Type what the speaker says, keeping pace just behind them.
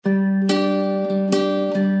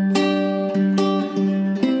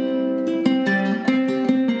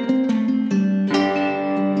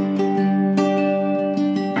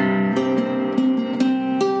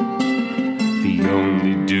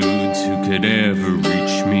ever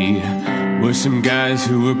reach me were some guys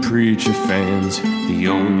who were preacher fans. The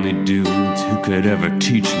only dudes who could ever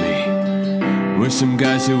teach me were some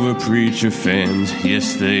guys who were preacher fans.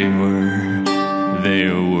 Yes, they were. They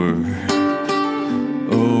were.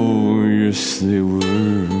 Oh, yes, they were.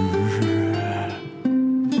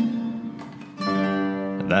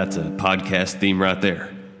 That's a podcast theme right there.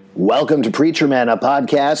 Welcome to Preacher Man, a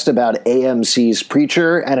podcast about AMC's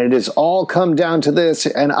Preacher, and it has all come down to this,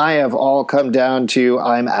 and I have all come down to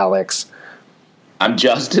I'm Alex. I'm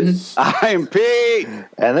Justin. I'm Pete.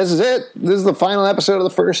 And this is it. This is the final episode of the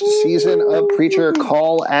first season of Preacher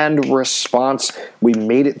Call and Response. We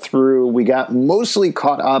made it through. We got mostly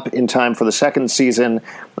caught up in time for the second season,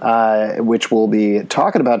 which we'll be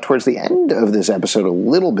talking about towards the end of this episode a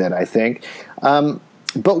little bit, I think.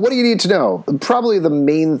 But what do you need to know? Probably the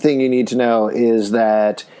main thing you need to know is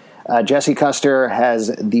that Jesse Custer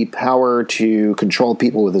has the power to control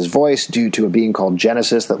people with his voice due to a being called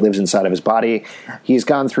Genesis that lives inside of his body. He's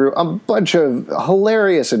gone through a bunch of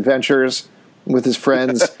hilarious adventures with his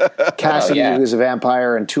friends, Cassidy, who's a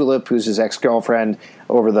vampire, and Tulip, who's his ex-girlfriend,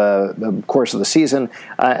 over the course of the season,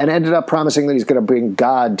 and ended up promising that he's going to bring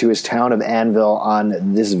God to his town of Anvil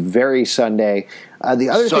on this very Sunday. The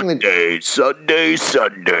other Sunday.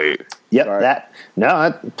 Yep,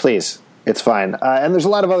 sorry. Please. It's fine. And there's a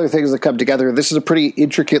lot of other things that come together. This is a pretty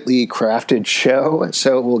intricately crafted show,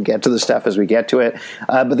 so we'll get to the stuff as we get to it.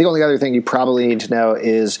 But the only other thing you probably need to know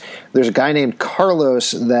is there's a guy named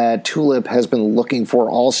Carlos that Tulip has been looking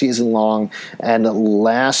for all season long, and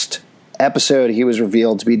last episode he was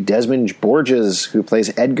revealed to be Desmond Borges, who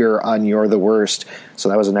plays Edgar on You're the Worst, so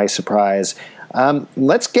that was a nice surprise.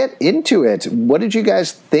 Let's get into it. What did you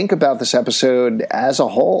guys think about this episode as a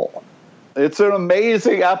whole? It's an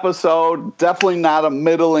amazing episode. Definitely not a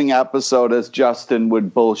middling episode, as Justin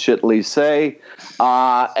would bullshitly say.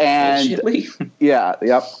 Bullshitly? Yeah,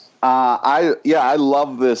 yep. I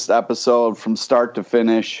love this episode from start to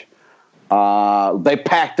finish. They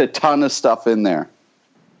packed a ton of stuff in there.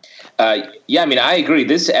 I agree.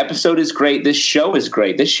 This episode is great. This show is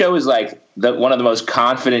great. This show is like one of the most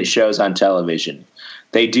confident shows on television.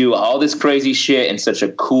 They do all this crazy shit in such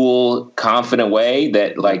a cool, confident way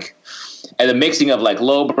that, like, and the mixing of like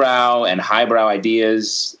lowbrow and highbrow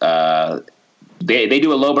ideas. They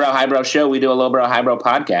do a lowbrow, highbrow show. We do a lowbrow, highbrow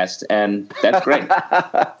podcast, and that's great.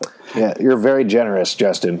 Yeah, you're very generous,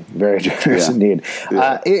 Justin. Very generous indeed.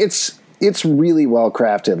 Yeah. It's really well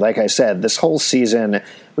crafted. Like I said, this whole season,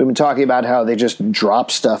 we've been talking about how they just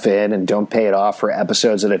drop stuff in and don't pay it off for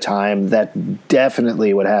episodes at a time. That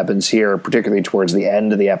definitely what happens here, particularly towards the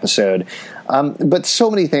end of the episode. But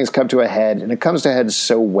so many things come to a head, and it comes to a head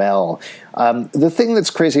so well. The thing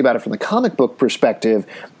that's crazy about it from the comic book perspective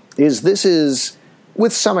is this is,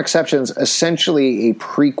 with some exceptions, essentially a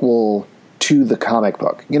prequel to the comic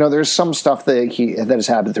book. You know, there's some stuff that has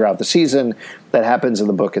happened throughout the season that happens in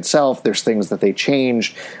the book itself. There's things that they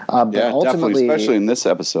changed. But ultimately, especially in this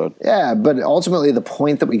episode. Yeah, but ultimately the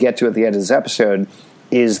point that we get to at the end of this episode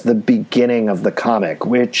is the beginning of the comic,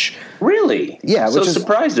 which... Really? Yeah. I'm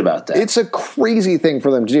surprised about that. It's a crazy thing for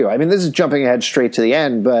them to do. I mean, this is jumping ahead straight to the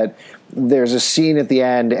end, but there's a scene at the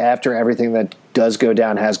end after everything that does go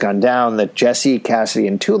down has gone down that Jesse, Cassidy,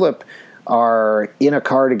 and Tulip are in a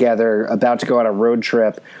car together about to go on a road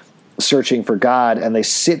trip searching for God, and they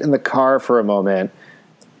sit in the car for a moment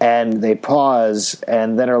and they pause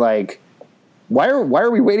and then are like, why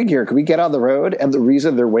are we waiting here? Can we get on the road? And the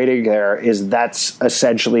reason they're waiting there is that's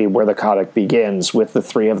essentially where the comic begins, with the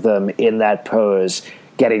three of them in that pose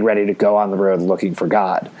getting ready to go on the road looking for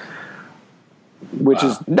God. Which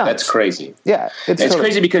is nuts. That's crazy. Yeah. It's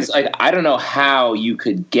crazy because, like, I don't know how you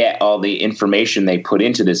could get all the information they put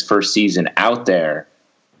into this first season out there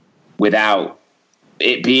without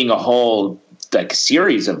it being a whole, like,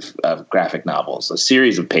 series of graphic novels, a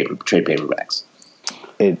series of trade paperbacks.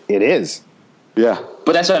 It is. Yeah.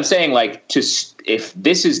 But that's what I'm saying, like, if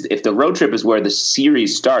the road trip is where the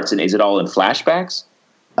series starts, and is it all in flashbacks?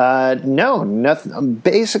 No, nothing.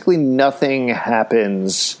 Basically nothing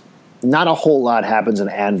happens. Not a whole lot happens in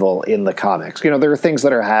Anvil in the comics. You know, there are things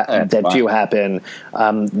that are do happen.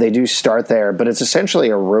 They do start there, but it's essentially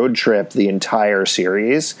a road trip the entire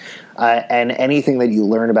series. And anything that you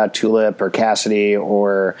learn about Tulip or Cassidy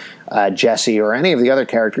or Jesse or any of the other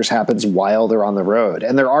characters happens while they're on the road.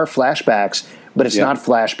 And there are flashbacks, but it's not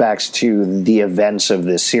flashbacks to the events of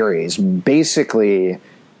this series. Basically,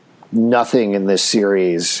 nothing in this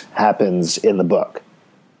series happens in the book.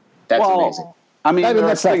 That's amazing. I mean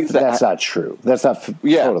that's not true. That's not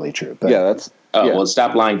totally true. But, well,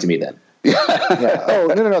 stop lying to me then. Yeah. Oh,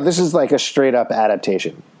 no. This is like a straight up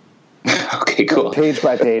adaptation. Okay, cool. Page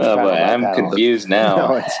by page. Oh, boy, panel by I'm panel. confused now.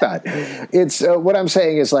 No, it's not. It's what I'm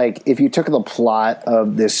saying is like if you took the plot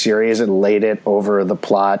of this series and laid it over the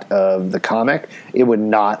plot of the comic, it would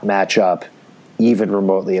not match up even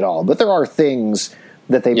remotely at all. But there are things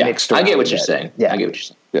that they mixed around. I get what you're with. saying. Yeah. I get what you're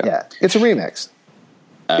saying. Yeah. It's a remix.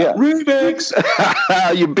 Remix.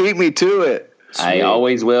 You beat me to it. I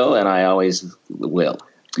always will, and I always will.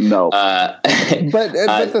 No. But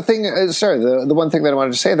the thing, the one thing that I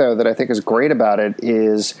wanted to say, though, that I think is great about it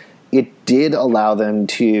is it did allow them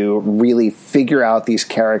to really figure out these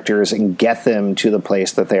characters and get them to the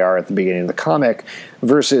place that they are at the beginning of the comic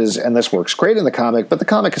versus, and this works great in the comic, but the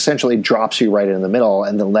comic essentially drops you right in the middle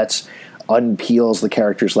and then unpeels the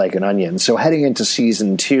characters like an onion. So heading into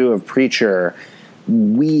season 2 of Preacher,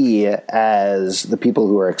 we, as the people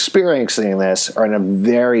who are experiencing this, are in a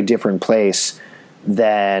very different place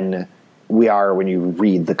than we are when you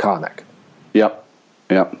read the comic. Yep.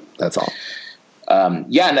 That's all.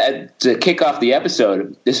 And to kick off the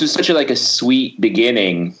episode, this was such a sweet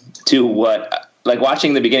beginning to what,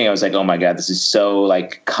 watching the beginning, I was like, oh my God, this is so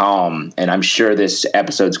calm. And I'm sure this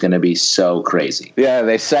episode's going to be so crazy. Yeah,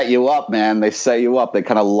 they set you up, man. They set you up. They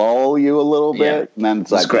kind of lull you a little bit. And then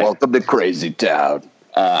it's like, great. Welcome to Crazy Town.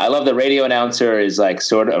 I love the radio announcer is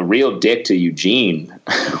sort of a real dick to Eugene,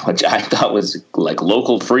 which I thought was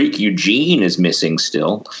local freak. Eugene is missing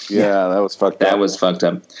still. Yeah, that was fucked up. That was fucked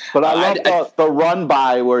up. But I love the run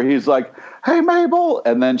by where he's like, hey, Mabel.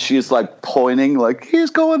 And then she's pointing he's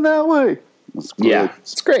going that way. It's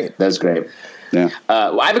great. That's great. Yeah.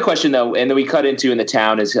 I have a question, though, and then we cut into in the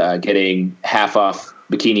town is getting half off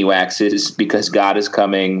bikini waxes because God is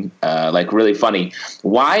coming, really funny.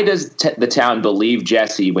 Why does the town believe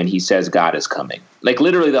Jesse when he says God is coming?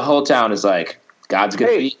 Literally the whole town is like, God's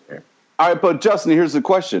going to be here. All right, but Justin, here's the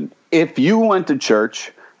question. If you went to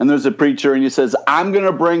church and there's a preacher and he says, I'm going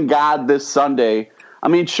to bring God this Sunday, I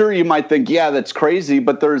mean, sure, you might think, yeah, that's crazy,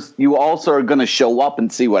 but you also are going to show up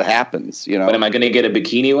and see what happens, But am I going to get a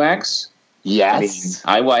bikini wax? Yes.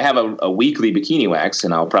 I have a weekly bikini wax,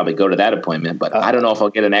 and I'll probably go to that appointment, but I don't know if I'll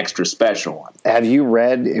get an extra special one. Have you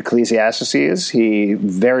read Ecclesiastes? He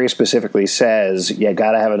very specifically says, you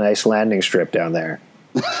got to have a nice landing strip down there.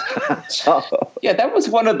 Yeah, that was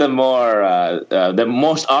one of the the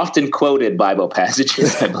most often quoted Bible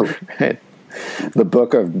passages, I believe. Right. The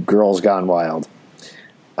book of Girls Gone Wild.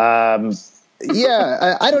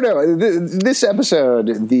 Yeah, I don't know. This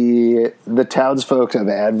episode, the townsfolk of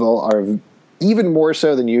Advil are even more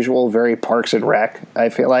so than usual very Parks and Rec, I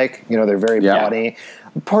feel like. They're very bawny.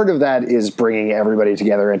 Part of that is bringing everybody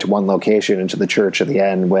together into one location, into the church at the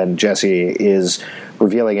end when Jesse is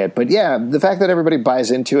revealing it. But yeah, the fact that everybody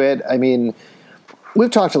buys into it, I mean,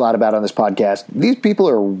 we've talked a lot about on this podcast. These people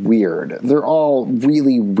are weird. They're all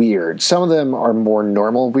really weird. Some of them are more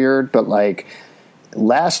normal weird, but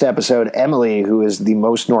last episode, Emily, who is the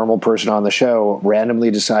most normal person on the show, randomly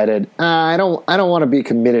decided, I don't want to be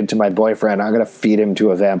committed to my boyfriend. I'm going to feed him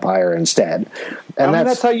to a vampire instead. And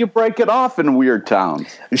that's how you break it off in weird towns.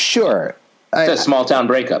 Sure. It's a small town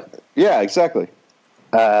breakup. Yeah, exactly.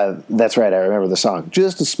 That's right. I remember the song.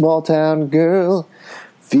 Just a small town girl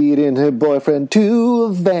feeding her boyfriend to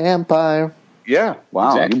a vampire. Yeah.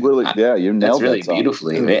 Wow. Exactly. You nailed That's really that song.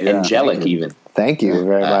 beautifully angelic even. Thank you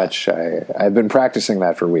very much. I've been practicing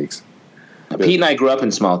that for weeks. Pete and I grew up in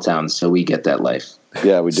small towns, so we get that life.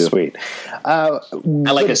 Yeah, we do. Sweet. I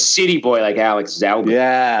like a city boy like Alex Zalben.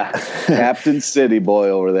 Yeah. Captain City Boy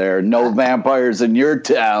over there. No vampires in your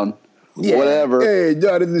town. Yeah. Whatever. Hey,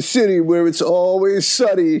 not in the city where it's always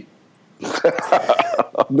sunny.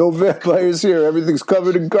 No vampires here. Everything's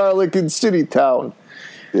covered in garlic in City Town.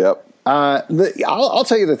 Yep. I'll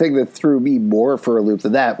tell you the thing that threw me more for a loop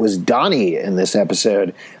than that was Donnie in this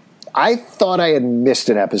episode. I thought I had missed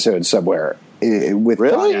an episode somewhere with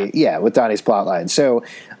Donnie. Yeah, with Donnie's plotline. So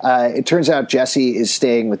it turns out Jesse is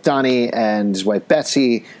staying with Donnie and his wife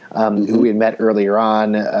Betsy, who we had met earlier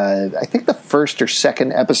on. I think the first or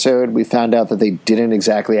second episode, we found out that they didn't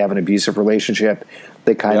exactly have an abusive relationship.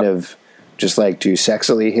 They kind of just to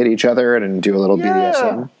sexily hit each other and do a little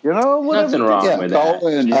BDSM. Nothing wrong with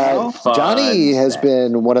that. Donnie has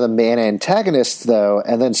been one of the main antagonists, though,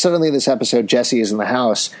 and then suddenly this episode, Jesse is in the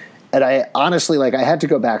house, and I honestly, I had to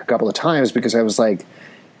go back a couple of times because I was like,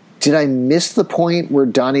 did I miss the point where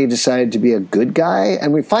Donnie decided to be a good guy?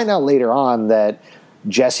 And we find out later on that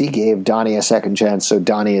Jesse gave Donnie a second chance, so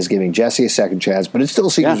Donnie is giving Jesse a second chance, but it still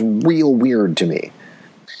seems real weird to me.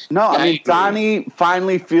 No, I mean, Donnie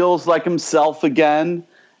finally feels like himself again,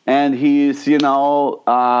 and he's, he's at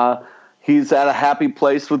a happy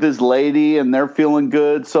place with his lady, and they're feeling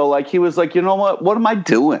good. So, he was like, you know what am I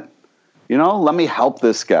doing? Let me help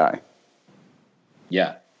this guy.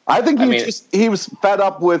 Yeah. I think he was fed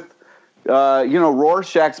up with,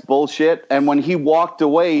 Rorschach's bullshit. And when he walked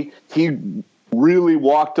away, he really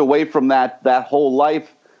walked away from that whole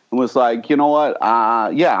life and was like, you know what?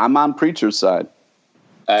 I'm on Preacher's side.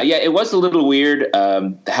 It was a little weird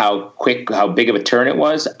how big of a turn it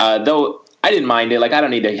was. Though I didn't mind it. Like, I don't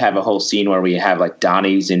need to have a whole scene where we have like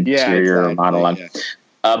Donnie's interior monologue. Yeah.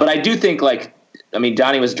 But I do think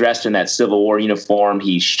Donnie was dressed in that Civil War uniform.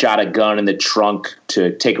 He shot a gun in the trunk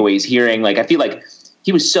to take away his hearing. Like, I feel like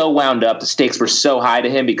he was so wound up. The stakes were so high to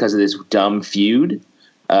him because of this dumb feud.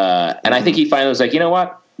 And I think he finally was like, you know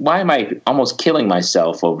what? Why am I almost killing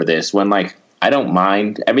myself over this when, like, I don't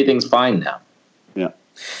mind. Everything's fine now. Yeah.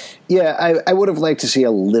 Yeah, I would have liked to see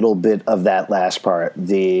a little bit of that last part.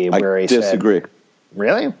 Where he disagree. Said,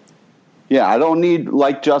 really? Yeah, I don't need,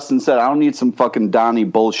 like Justin said, I don't need some fucking Donnie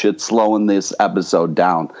bullshit slowing this episode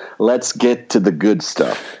down. Let's get to the good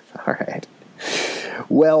stuff. All right.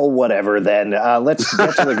 Well, whatever then. Let's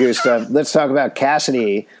get to the good stuff. Let's talk about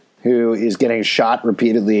Cassidy, who is getting shot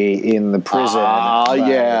repeatedly in the prison. Oh,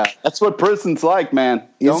 yeah. That's what prison's like, man.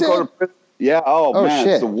 Don't go to prison. Yeah, oh man,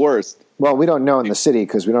 shit. It's the worst. Well, we don't know in the city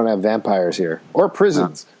because we don't have vampires here. Or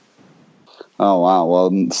prisons. Oh, wow.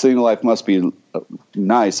 Well, single life must be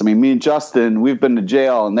nice. I mean, me and Justin, we've been to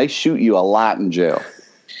jail, and they shoot you a lot in jail.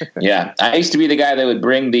 Yeah. I used to be the guy that would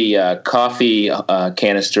bring the coffee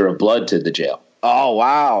canister of blood to the jail. Oh,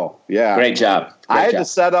 wow. Yeah. Great job. I had to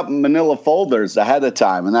set up manila folders ahead of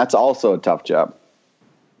time, and that's also a tough job.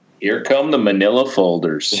 Here come the manila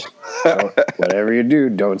folders. So, whatever you do,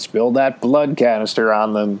 don't spill that blood canister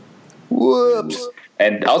on them. Whoops.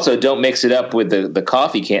 And also, don't mix it up with the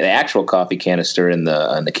coffee the actual coffee canister in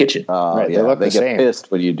the kitchen. Right, yeah, they get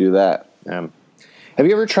pissed when you do that. Have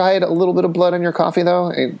you ever tried a little bit of blood in your coffee, though?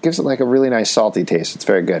 It gives it like a really nice salty taste. It's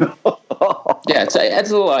very good. Yeah, it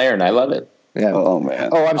adds a little iron. I love it. Yeah. Oh, man.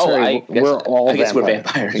 Oh, I'm sorry. I guess we're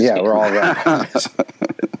vampires. Yeah, we're all vampires.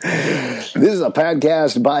 This is a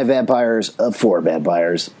podcast by vampires for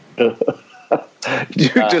vampires. You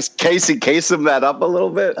just Casey Kasem that up a little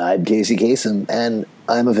bit? I'm Casey Kasem, and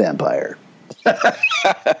I'm a vampire.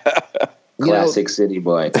 Classic city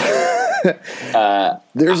boy. I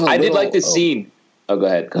did like this scene. Oh, go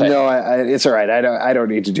ahead. No, it's all right. I don't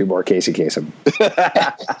need to do more Casey Kasem.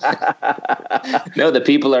 No, the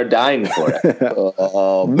people are dying for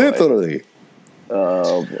it. Literally.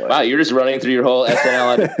 Oh, boy. Wow, you're just running through your whole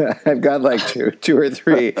SNL. I've got like two or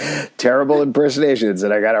three terrible impersonations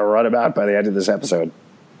that I got to run about by the end of this episode.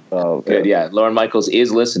 Oh, good. Yeah, Lorne Michaels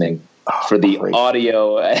is listening for the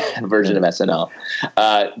audio version of SNL.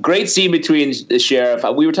 Great scene between the sheriff.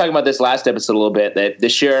 We were talking about this last episode a little bit, that the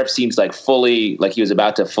sheriff seems like he was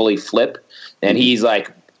about to fully flip. And he's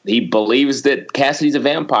like, he believes that Cassidy's a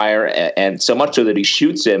vampire, and so much so that he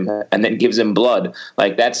shoots him and then gives him blood.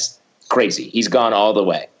 Like, that's crazy. He's gone all the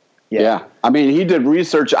way. Yeah. I mean, he did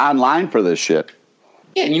research online for this shit.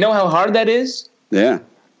 Yeah, and you know how hard that is? Yeah.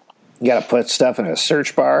 You got to put stuff in a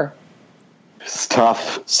search bar. It's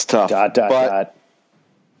tough. Dot.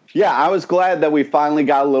 Yeah, I was glad that we finally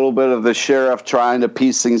got a little bit of the sheriff trying to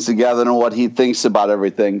piece things together and what he thinks about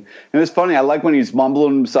everything. And it was funny. I like when he's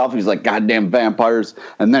mumbling himself. He's like, goddamn vampires,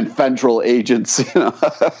 and then federal agents. You know,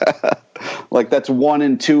 like that's 1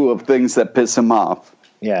 and 2 of things that piss him off.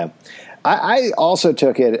 Yeah. I also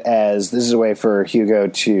took it as this is a way for Hugo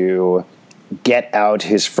to get out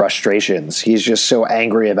his frustrations. He's just so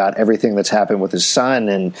angry about everything that's happened with his son,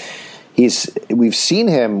 and we've seen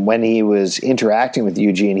him when he was interacting with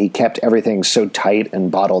Eugene, he kept everything so tight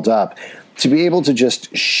and bottled up. To be able to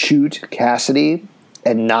just shoot Cassidy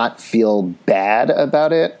and not feel bad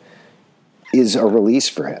about it is a release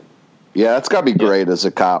for him. Yeah, that's got to be great as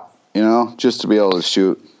a cop, you know, just to be able to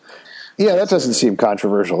shoot. Yeah, that doesn't seem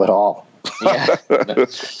controversial at all. Yeah,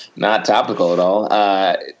 not topical at all.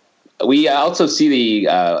 We also see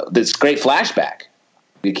this great flashback.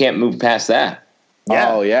 We can't move past that.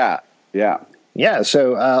 Yeah. Oh, yeah. Yeah. Yeah,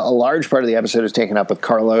 so a large part of the episode is taken up with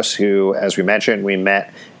Carlos, who, as we mentioned, we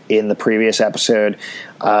met in the previous episode.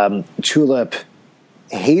 Tulip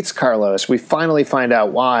hates Carlos. We finally find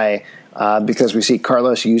out why, because we see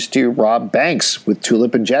Carlos used to rob banks with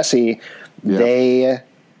Tulip and Jesse. Yeah.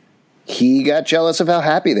 He got jealous of how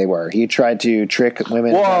happy they were. He tried to trick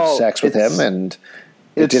women to have sex with him, and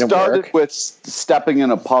it didn't started work. With stepping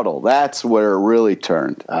in a puddle. That's where it really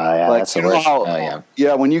turned. Yeah, like, that's the worst.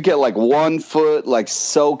 Yeah, when you get like 1 foot like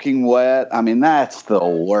soaking wet, I mean, that's the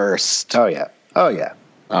worst. Oh, yeah.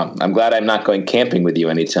 I'm glad I'm not going camping with you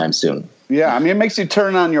anytime soon. Yeah, I mean, it makes you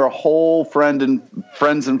turn on your whole friends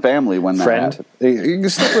and family when that happens. You can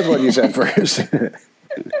stick with what you said first.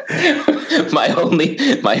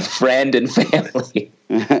 my friend and family.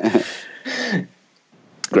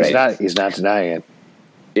 Great. He's not denying it.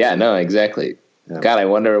 Yeah, no, exactly. Yeah. God, I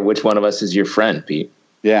wonder which one of us is your friend, Pete.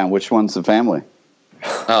 Yeah, and which one's the family?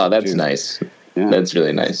 Oh, that's nice. Yeah. That's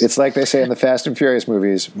really nice. It's like they say in the Fast and Furious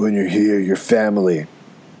movies, when you're here, you're family.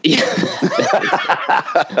 Yeah.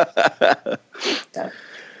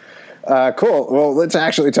 Cool. Well, let's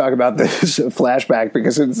actually talk about this flashback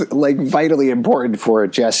because it's like vitally important for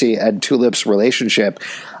Jesse and Tulip's relationship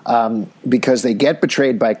because they get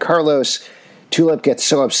betrayed by Carlos. Tulip gets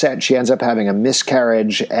so upset she ends up having a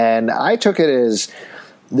miscarriage, and I took it as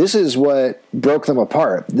this is what broke them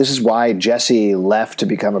apart. This is why Jesse left to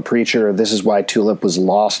become a preacher. This is why Tulip was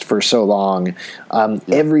lost for so long.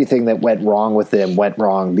 Everything that went wrong with them went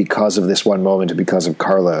wrong because of this one moment and because of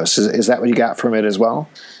Carlos. Is that what you got from it as well?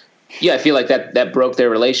 Yeah, I feel like that broke their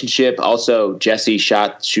relationship. Also, Jesse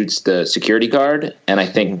shoots the security guard, and I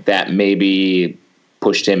think that maybe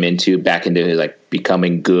pushed him back into like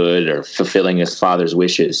becoming good or fulfilling his father's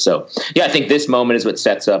wishes. So, yeah, I think this moment is what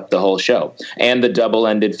sets up the whole show and the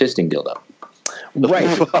double-ended fisting dildo. Right,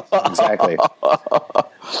 exactly.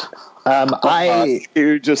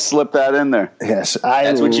 You just slip that in there. Yes,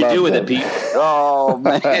 that's what you do with it, Pete. Oh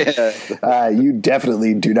man, you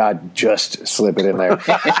definitely do not just slip it in there.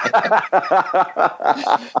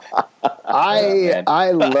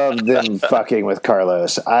 I love them fucking with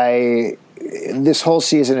Carlos. This whole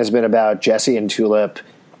season has been about Jesse and Tulip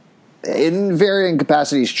in varying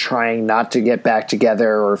capacities trying not to get back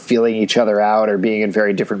together or feeling each other out or being in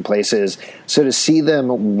very different places. So to see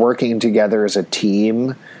them working together as a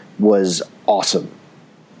team was awesome.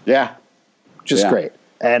 Yeah. Just great.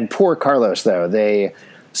 And poor Carlos, though. They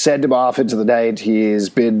send him off into the night. He's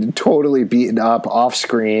been totally beaten up off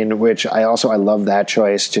screen, which I love that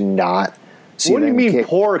choice to not see. What do you mean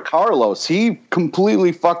poor Carlos? He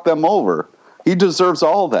completely fucked them over. He deserves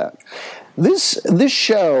all that. This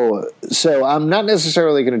show, so I'm not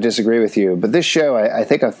necessarily going to disagree with you, but this show, I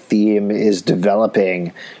think a theme is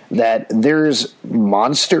developing that there's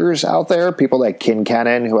monsters out there, people like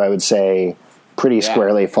Kincannon, who I would say pretty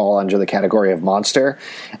squarely fall under the category of monster.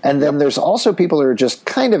 And then there's also people who are just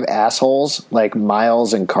kind of assholes, like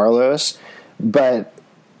Miles and Carlos, but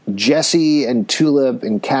Jesse and Tulip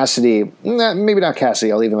and Cassidy, maybe not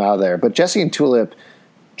Cassidy, I'll leave them out of there, but Jesse and Tulip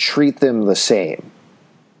treat them the same.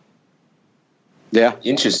 Yeah.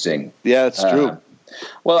 Interesting. Yeah, it's true.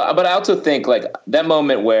 Well, but I also think like that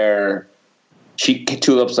moment where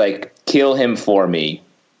Tulip's like, kill him for me.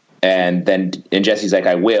 And Jesse's like,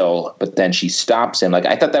 I will. But then she stops him. Like,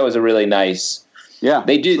 I thought that was a really nice. Yeah.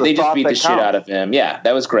 They just beat the shit out of him. Yeah.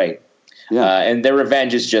 That was great. Yeah. And their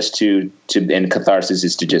revenge is just and catharsis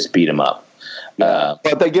is to just beat him up. Yeah.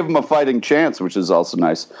 But they give him a fighting chance, which is also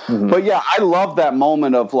nice. Mm-hmm. But yeah, I love that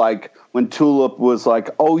moment of like, when Tulip was like,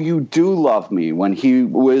 "Oh, you do love me," when he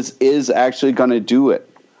is actually going to do it,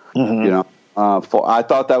 you know. I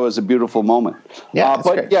thought that was a beautiful moment. Yeah,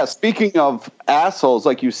 but great. Yeah, speaking of assholes,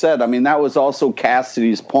 like you said, I mean that was also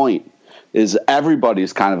Cassidy's point: is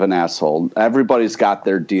everybody's kind of an asshole. Everybody's got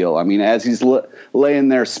their deal. I mean, as he's laying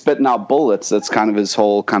there spitting out bullets, that's kind of his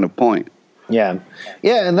whole kind of point. Yeah,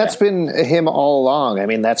 and that's been him all along. I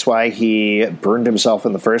mean, that's why he burned himself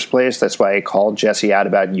in the first place. That's why he called Jesse out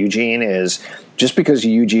about Eugene, is just because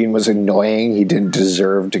Eugene was annoying, he didn't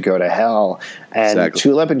deserve to go to hell. And exactly.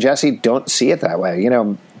 Tulip and Jesse don't see it that way. You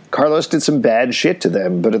know, Carlos did some bad shit to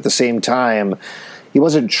them, but at the same time, he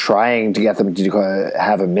wasn't trying to get them to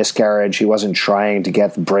have a miscarriage. He wasn't trying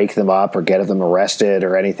to break them up or get them arrested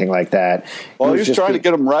or anything like that. Well, he was trying to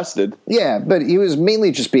get them arrested. Yeah, but he was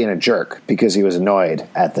mainly just being a jerk because he was annoyed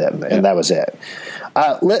at them, and that was it.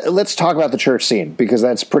 Let's talk about the church scene, because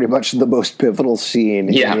that's pretty much the most pivotal scene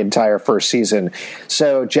in the entire first season.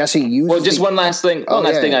 So Jesse used... Well, just one last thing on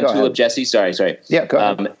Tulip, Jesse. Sorry. Yeah, go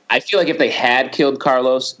ahead. I feel like if they had killed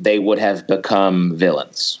Carlos, they would have become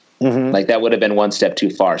villains. Mm-hmm. Like that would have been one step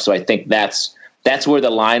too far. So I think that's where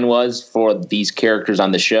the line was for these characters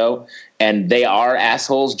on the show. And they are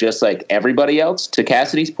assholes just like everybody else, to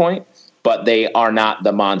Cassidy's point, but they are not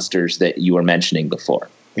the monsters that you were mentioning before.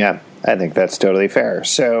 Yeah, I think that's totally fair.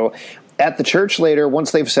 So at the church later,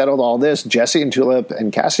 once they've settled all this, Jesse and Tulip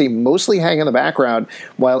and Cassidy mostly hang in the background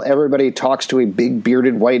while everybody talks to a big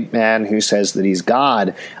bearded white man who says that he's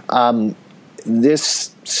God.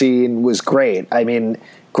 This scene was great. I mean...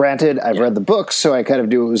 Granted, I've read the books, so I kind of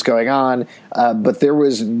knew what was going on, but there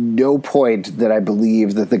was no point that I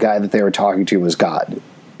believed that the guy that they were talking to was God.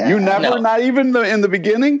 You never? No. Not even in the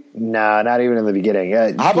beginning? No, not even in the beginning.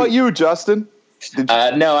 How about you, Justin?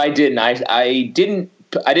 No, I didn't. I didn't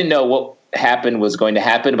know happened was going to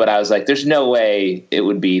happen, but I was like, there's no way it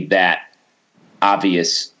would be that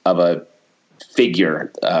obvious of a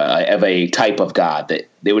figure, of a type of God, that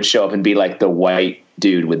they would show up and be like the white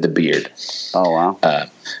dude with the beard. Oh, wow.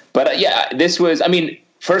 But yeah, this was, I mean,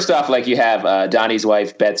 first off, like you have Donnie's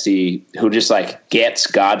wife, Betsy, who just like gets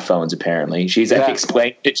God phones, apparently. She's like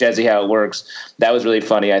explaining to Jesse how it works. That was really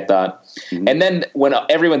funny, I thought. Mm-hmm. And then when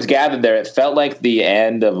everyone's gathered there, it felt like the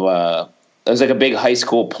end of it was like a big high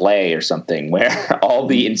school play or something where all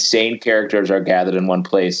the insane characters are gathered in one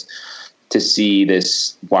place to see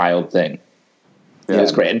this wild thing. Yeah. It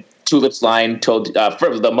was great. And Tulip's line told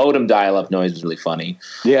for the modem dial-up noise was really funny.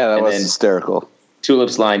 Yeah, that was hysterical.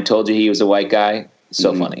 Tulip's line told you he was a white guy.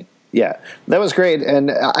 So funny. Yeah, that was great.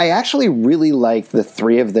 And I actually really liked the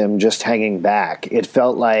three of them just hanging back. It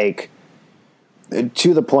felt like,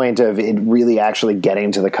 to the point of it really actually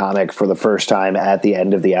getting to the comic for the first time at the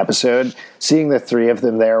end of the episode, seeing the three of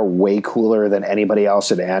them there way cooler than anybody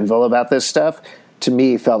else at Anvil about this stuff, to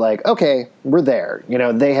me felt like, okay, we're there. You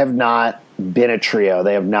know, they have not been a trio.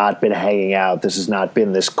 They have not been hanging out. This has not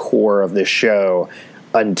been this core of this show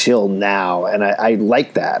until now, and I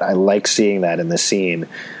like that. I like seeing that in the scene.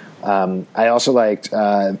 I also liked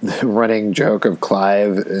the running joke of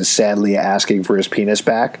Clive sadly asking for his penis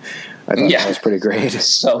back. I thought that was pretty great.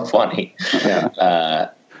 So funny. Yeah.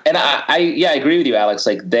 And I agree with you, Alex.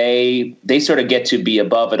 Like they sort of get to be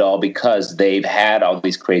above it all because they've had all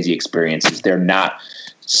these crazy experiences. They're not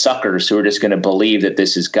suckers who are just going to believe that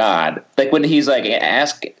this is God. Like when he's like,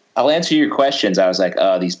 I'll answer your questions. I was like,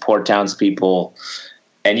 oh, these poor townspeople.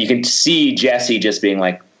 And you can see Jesse just being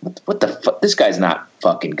like, what the fuck? This guy's not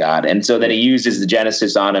fucking God. And so then he uses the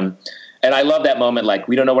Genesis on him. And I love that moment. Like,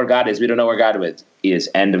 we don't know where God is. We don't know where God is.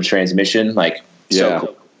 End of transmission. Like, so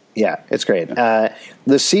cool. Yeah, it's great.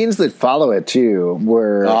 The scenes that follow it, too,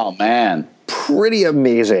 were pretty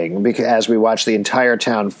amazing because as we watch the entire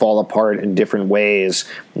town fall apart in different ways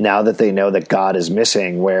now that they know that God is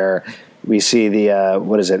missing, where we see the,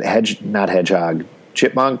 not hedgehog,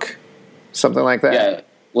 chipmunk, something like that. Yeah.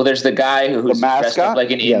 Well, there's the guy who's dressed up like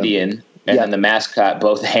an Indian, and then the mascot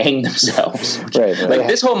both hang themselves. Right. Like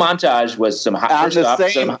this whole montage was some hot.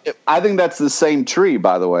 I think that's the same tree,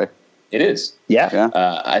 by the way. It is. Yeah.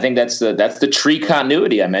 I think that's the tree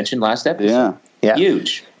continuity I mentioned last episode. Yeah.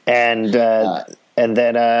 Huge. And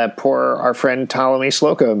then poor our friend Ptolemy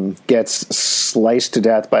Slocum gets sliced to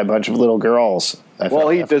death by a bunch of little girls.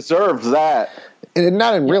 He deserves that. And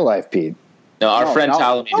not in real life, Pete. No, our friend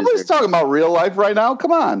Ptolemy. Nobody's talking about real life right now.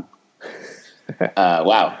 Come on.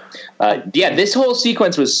 Wow. This whole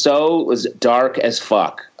sequence was dark as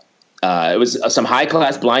fuck. It was some high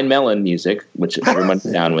class Blind Melon music, which everyone's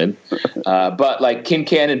down with. But like Kim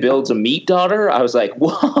Cannon builds a meat daughter. I was like,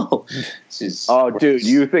 whoa. Dude,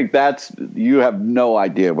 you think you have no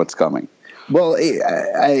idea what's coming. Well,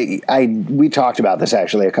 we talked about this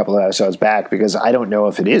actually a couple of episodes back because I don't know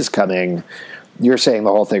if it is coming. You're saying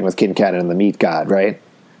the whole thing with Kin Cannon and the meat god, right?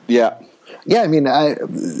 Yeah. Yeah, I mean,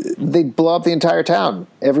 they blow up the entire town.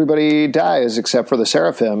 Everybody dies except for the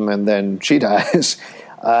Seraphim, and then she dies.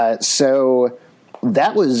 So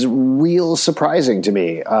that was real surprising to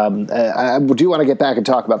me. I do want to get back and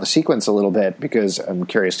talk about the sequence a little bit because I'm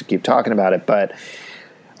curious to keep talking about it, but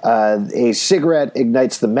a cigarette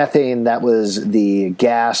ignites the methane. That was the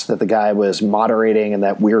gas that the guy was moderating in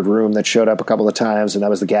that weird room that showed up a couple of times, and that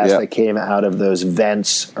was the gas that came out of those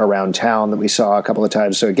vents around town that we saw a couple of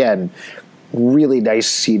times. So again, really nice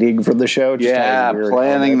seating from the show.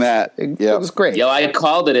 Planning that. It was great. Yo, I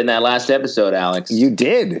called it in that last episode, Alex. You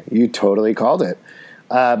did. You totally called it.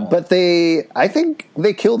 But I think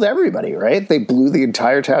they killed everybody, right? They blew the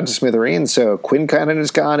entire town to smithereens. So Quinn Cannon is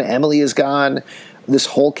gone. Emily is gone. This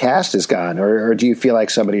whole cast is gone, or do you feel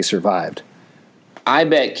like somebody survived? I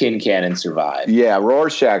bet Kin Cannon survived. Yeah,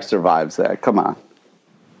 Rorschach survives that. Come on.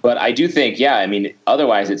 But I do think,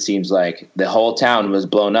 otherwise it seems like the whole town was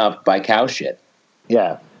blown up by cow shit.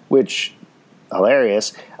 Yeah, which,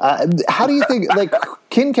 hilarious. How do you think, like,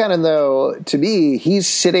 Kin Cannon, though, to me, he's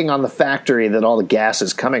sitting on the factory that all the gas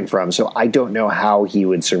is coming from, so I don't know how he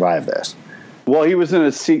would survive this. Well, he was in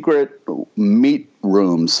a secret meat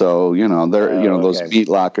room, so those meat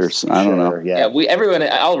lockers. I don't know. Yeah,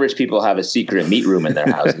 all rich people have a secret meat room in their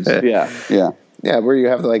houses. Yeah, where you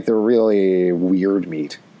have like the really weird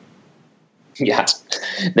meat. Yeah,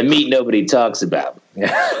 the meat nobody talks about.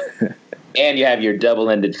 Yeah, and you have your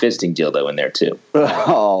double-ended fisting dildo in there too.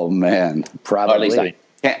 Oh man, probably. Or at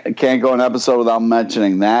least can't go an episode without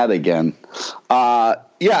mentioning that again. I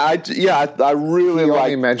really you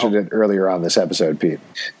only mentioned it earlier on this episode, Pete.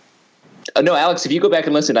 No, Alex, if you go back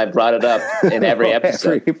and listen, I brought it up in every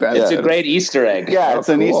episode. It's a great Easter egg. Yeah, it's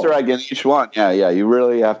an Easter egg in each one. Yeah. You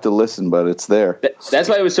really have to listen, but it's there. That's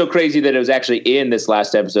why it was so crazy that it was actually in this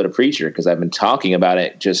last episode of Preacher, because I've been talking about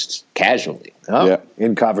it just casually. Oh, yeah.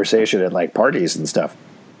 In conversation at like parties and stuff.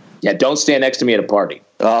 Yeah, don't stand next to me at a party.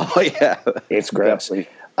 Oh, yeah. It's gross.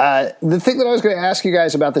 The thing that I was going to ask you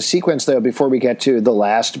guys about the sequence, though, before we get to the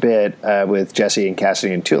last bit with Jesse and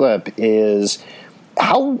Cassidy and Tulip is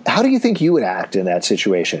how do you think you would act in that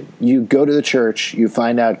situation? You go to the church, you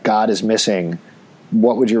find out God is missing.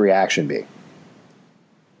 What would your reaction be?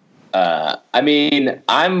 I mean,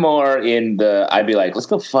 I'm more I'd be like, let's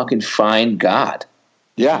go fucking find God.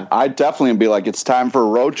 Yeah, I'd definitely be like, it's time for a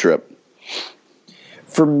road trip.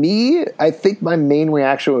 For me, I think my main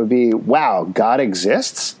reaction would be, wow, God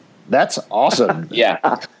exists? That's awesome. Yeah.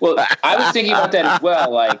 Well, I was thinking about that as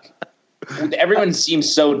well. Like, everyone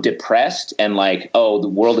seems so depressed and like, oh, the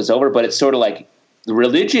world is over. But it's sort of like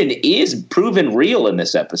religion is proven real in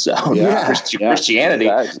this episode. Yeah. Christianity,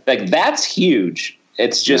 exactly. Like, that's huge.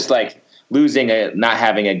 It's just like not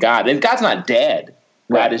having a God. And God's not dead.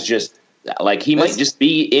 Right. God is just like, he might just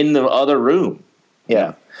be in the other room.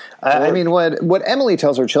 Yeah. I mean, what Emily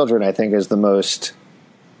tells her children, I think, is the most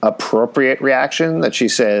appropriate reaction, that she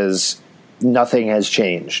says, nothing has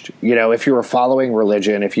changed. You know, if you were following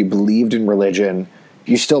religion, if you believed in religion,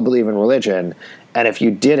 you still believe in religion. And if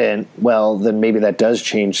you didn't, well, then maybe that does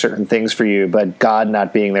change certain things for you. But God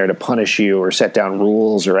not being there to punish you or set down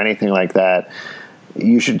rules or anything like that,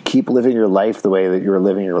 you should keep living your life the way that you're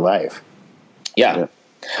living your life. Yeah.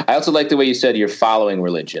 I also like the way you said you're following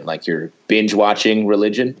religion, like you're binge watching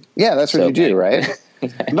religion. Yeah, that's what you do, right?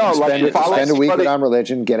 No, like you spend a week on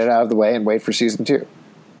religion, get it out of the way, and wait for season 2.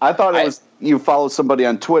 I thought it was you follow somebody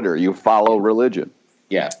on Twitter. You follow religion.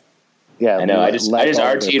 Yeah. Yeah, I know. I just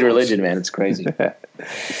RT'd religion, man. It's crazy.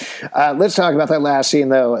 Let's talk about that last scene,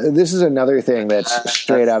 though. This is another thing that's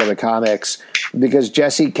straight out of the comics, because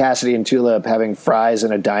Jesse, Cassidy, and Tulip having fries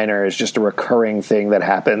in a diner is just a recurring thing that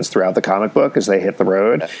happens throughout the comic book as they hit the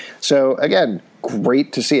road. So, again,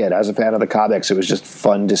 great to see it. As a fan of the comics, it was just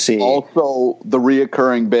fun to see. Also, the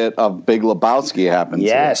reoccurring bit of Big Lebowski happens.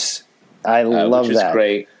 Yes. I love which that. Is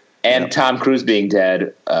great. And Tom Cruise being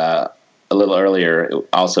dead a little earlier,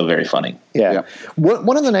 also very funny. Yeah.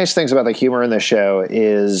 One of the nice things about the humor in the show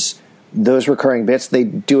is those recurring bits, they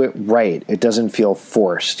do it right. It doesn't feel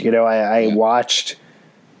forced. You know, I watched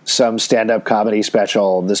some stand-up comedy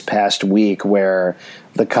special this past week where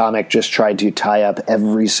the comic just tried to tie up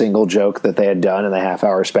every single joke that they had done in the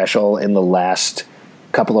half-hour special in the last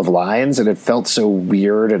couple of lines, and it felt so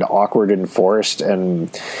weird and awkward and forced, and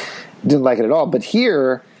didn't like it at all. But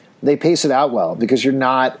here, they pace it out well, because you're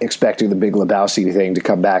not expecting the Big Lebowski thing to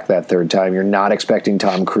come back that third time. You're not expecting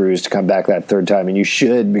Tom Cruise to come back that third time, and you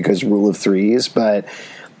should, because rule of threes, but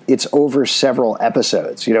it's over several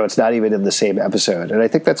episodes. You know, it's not even in the same episode, and I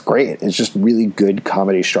think that's great. It's just really good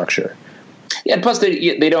comedy structure. Yeah, and plus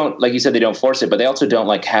they don't, like you said, they don't force it, but they also don't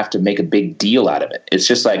like have to make a big deal out of it. It's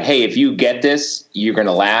just like, hey, if you get this, you're going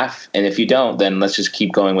to laugh, and if you don't, then let's just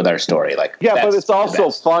keep going with our story. Like, yeah, but it's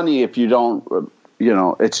also funny if you don't. You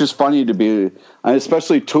know, it's just funny to be, and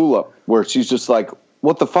especially Tulip, where she's just like,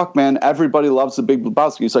 what the fuck, man? Everybody loves the Big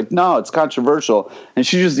Lebowski. He's like, no, it's controversial. And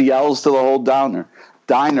she just yells to the whole diner,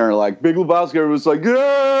 like, Big Lebowski was like,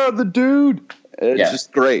 yeah, the dude. It's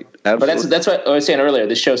just great. Absolutely. But that's what I was saying earlier.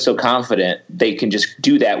 This show's so confident they can just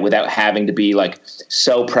do that without having to be like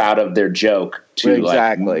so proud of their joke to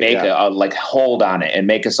like make like hold on it and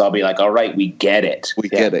make us all be like, all right, we get it. We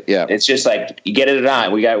get it. Yeah. It's just like, you get it or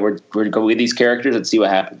not. We're going with these characters and see what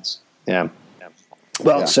happens. Yeah.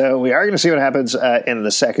 Well, so we are going to see what happens in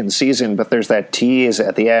the second season, but there's that tease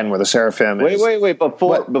at the end where the Seraphim. Wait!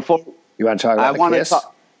 Before you want to talk about the kiss?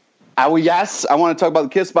 Yes, I want to talk about the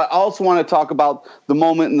kiss, but I also want to talk about the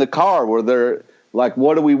moment in the car where they're like,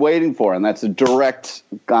 what are we waiting for? And that's a direct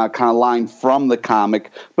kind of line from the comic,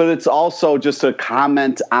 but it's also just a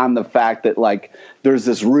comment on the fact that like there's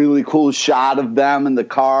this really cool shot of them in the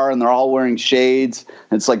car and they're all wearing shades.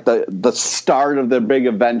 It's like the start of their big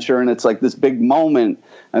adventure, and it's like this big moment,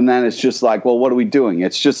 and then it's just like, well, what are we doing?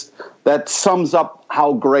 It's just that sums up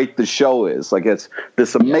how great the show is. Like, it's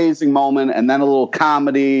this amazing moment, and then a little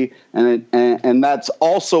comedy, and that's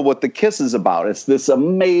also what the kiss is about. It's this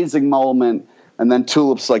amazing moment, and then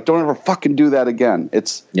Tulip's like, don't ever fucking do that again.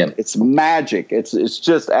 It's magic. It's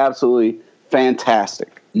just absolutely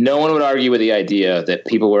fantastic. No one would argue with the idea that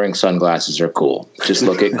people wearing sunglasses are cool. Just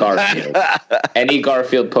look at Garfield. Any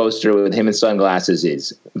Garfield poster with him in sunglasses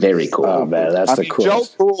is very cool. Oh man, that's the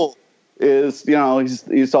coolest. Joe Cool is,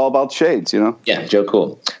 he's all about shades, Yeah, Joe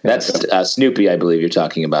Cool. That's Snoopy, I believe you're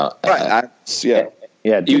talking about. Right.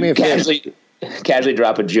 Yeah. Do me a favor. Casually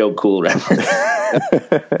drop a Joe Cool reference.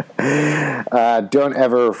 Don't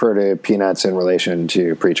ever refer to Peanuts in relation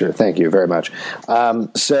to Preacher. Thank you very much. Wait,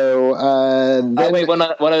 one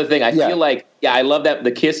other thing. I feel like, I love that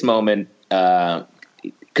the kiss moment,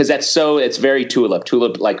 because it's very Tulip.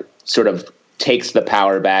 Tulip, like, sort of takes the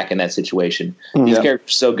power back in that situation. These characters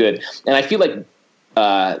are so good. And I feel like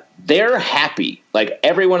they're happy. Like,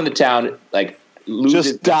 everyone in the town, like,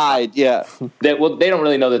 just died. Yeah. They don't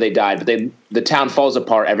really know that they died, but the town falls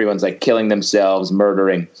apart. Everyone's like killing themselves,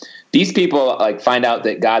 murdering. These people like find out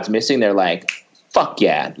that God's missing. They're like, fuck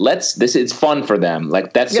yeah, it's fun for them.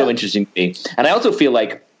 Like, that's so interesting to me. And I also feel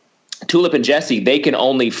like Tulip and Jesse, they can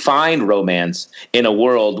only find romance in a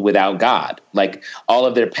world without God. Like, all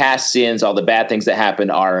of their past sins, all the bad things that happen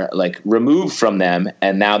are like removed from them.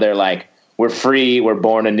 And now they're like, we're free. We're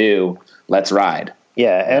born anew. Let's ride.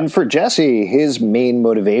 Yeah, and for Jesse, his main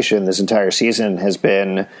motivation this entire season has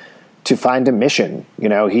been to find a mission.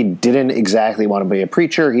 He didn't exactly want to be a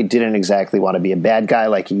preacher. He didn't exactly want to be a bad guy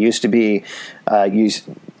like he used to be.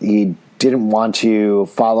 He didn't want to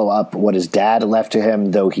follow up what his dad left to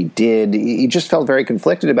him, though he did. He just felt very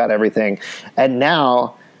conflicted about everything. And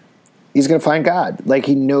now he's going to find God. Like,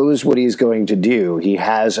 he knows what he's going to do. He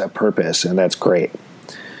has a purpose, and that's great.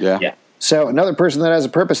 Yeah. So another person that has a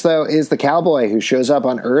purpose, though, is the cowboy who shows up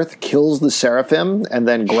on Earth, kills the seraphim, and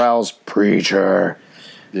then growls, "Preacher."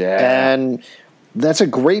 Yeah. And that's a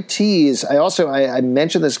great tease. I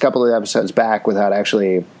mentioned this a couple of episodes back without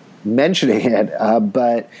actually mentioning it,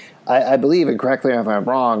 but I believe, and correct me if I'm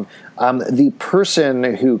wrong, the person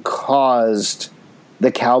who caused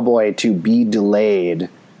the cowboy to be delayed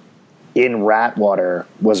in Ratwater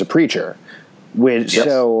was a preacher.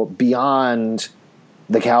 So beyond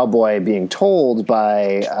the cowboy being told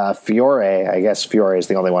by Fiore, I guess Fiore is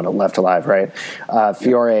the only one left alive, right?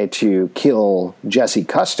 Fiore to kill Jesse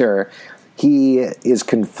Custer, he is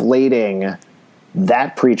conflating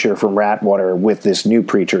that preacher from Ratwater with this new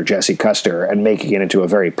preacher, Jesse Custer, and making it into a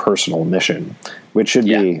very personal mission, which should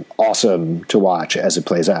be awesome to watch as it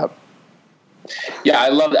plays out. Yeah, I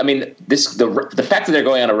love. I mean, the fact that they're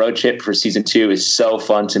going on a road trip for season 2 is so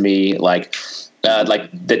fun to me. Like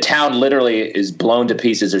the town literally is blown to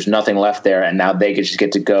pieces. There's nothing left there, and now they just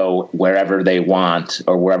get to go wherever they want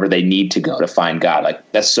or wherever they need to go to find God.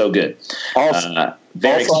 Like, that's so good.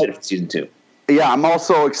 Very excited for season 2. Yeah, I'm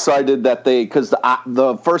also excited that because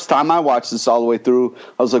the first time I watched this all the way through,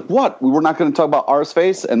 I was like, what? We were not going to talk about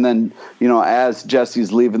Arseface? And then, as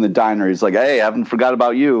Jesse's leaving the diner, he's like, hey, I haven't forgot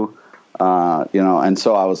about you. And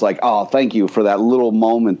so I was like, oh, thank you for that little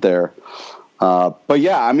moment there. But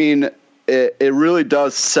yeah, I mean, it really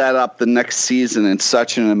does set up the next season in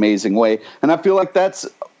such an amazing way. And I feel like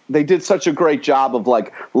they did such a great job of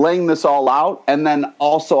like laying this all out and then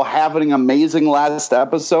also having an amazing last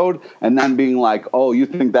episode and then being like, oh, you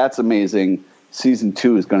think that's amazing? Season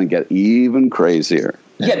 2 is going to get even crazier.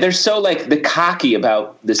 Yeah, they're so like the cocky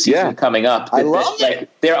about the season coming up. I love it.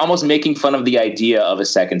 Like, they're almost making fun of the idea of a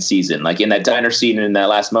second season. Like in that diner scene and in that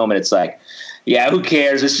last moment, it's like, yeah, who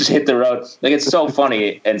cares? Let's just hit the road. Like, it's so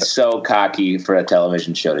funny and so cocky for a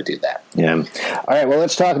television show to do that. Yeah. All right, well,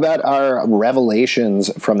 let's talk about our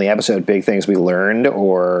revelations from the episode, big things we learned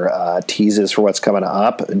or teases for what's coming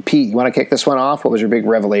up. Pete, you want to kick this one off? What was your big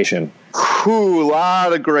revelation? Ooh, a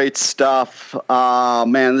lot of great stuff.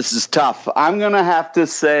 Man, this is tough. I'm going to have to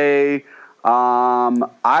say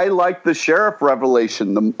I like the sheriff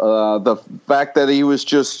revelation, the fact that he was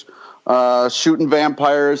just shooting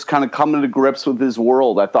vampires, kind of coming to grips with his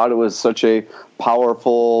world. I thought it was such a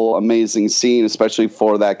powerful, amazing scene, especially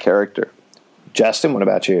for that character. Justin, what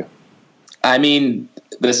about you? I mean,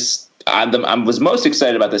 I was most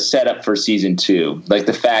excited about the setup for season 2. Like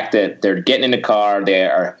the fact that they're getting in a car, they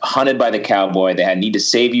are hunted by the cowboy, they need to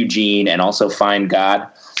save Eugene and also find God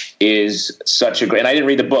is such a great, and I didn't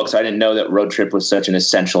read the book, so I didn't know that road trip was such an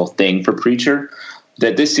essential thing for Preacher.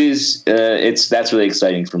 That this is, that's really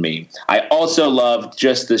exciting for me. I also love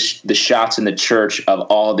just the shots in the church of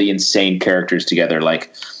all the insane characters together,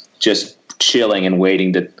 like just chilling and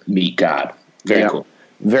waiting to meet God. Very cool.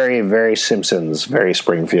 Very, very Simpsons, very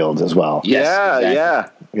Springfield as well. Yes,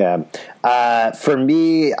 exactly. Yeah. For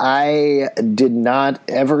me, I did not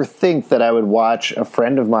ever think that I would watch a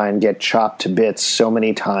friend of mine get chopped to bits so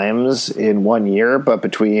many times in 1 year, but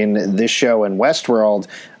between this show and Westworld,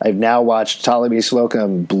 I've now watched Ptolemy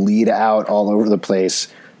Slocum bleed out all over the place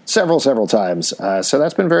several times. So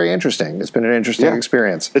that's been very interesting. It's been an interesting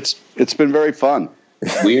experience. It's been very fun.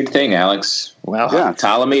 Weird thing, Alex. Well,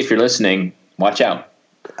 Ptolemy, if you're listening, watch out.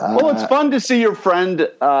 Well, it's fun to see your friend,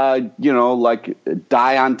 like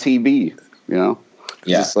die on TV. You know,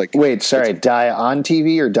 Yeah. It's like, Wait, sorry, die on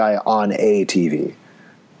TV or die on a TV?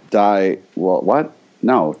 die. Well, what?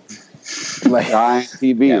 No, Like, die on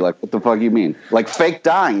TV. Yeah. Like, what the fuck you mean? Like fake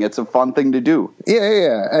dying. It's a fun thing to do.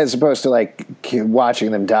 yeah, as opposed to like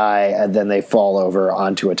watching them die and then they fall over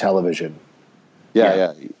onto a television.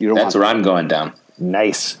 Yeah. You don't. That's want where I'm going down.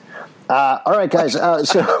 Nice. All right, guys.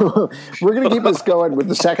 So we're going to keep this going with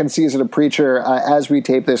the second season of Preacher. As we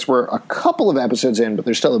tape this, we're a couple of episodes in, but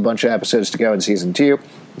there's still a bunch of episodes to go in season 2.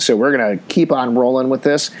 So we're going to keep on rolling with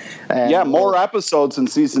this. And more episodes in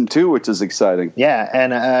season 2, which is exciting. Yeah,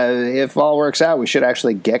 and if all works out, we should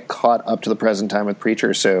actually get caught up to the present time with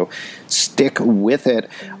Preacher, so stick with it.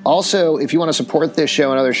 Also, if you want to support this show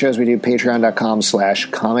and other shows we do,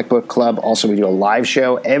 patreon.com/comic book club. Also, we do a live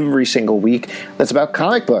show every single week that's about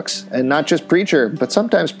comic books, and not just Preacher, but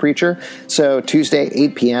sometimes Preacher. So Tuesday,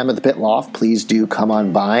 8 p.m. at the Pit Loft. Please do come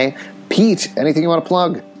on by. Pete, anything you want to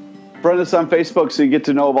plug? Friend us on Facebook so you get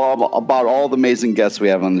to know about all the amazing guests we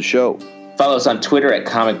have on the show. Follow us on Twitter at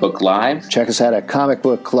Comic Book Live. Check us out at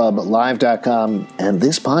comicbookclublive.com. And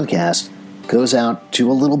this podcast goes out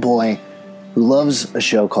to a little boy who loves a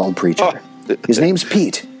show called Preacher. His name's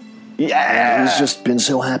Pete. Yeah. And he's just been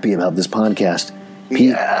so happy about this podcast. Pete,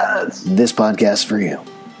 Yes. this podcast's for you.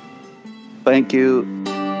 Thank you.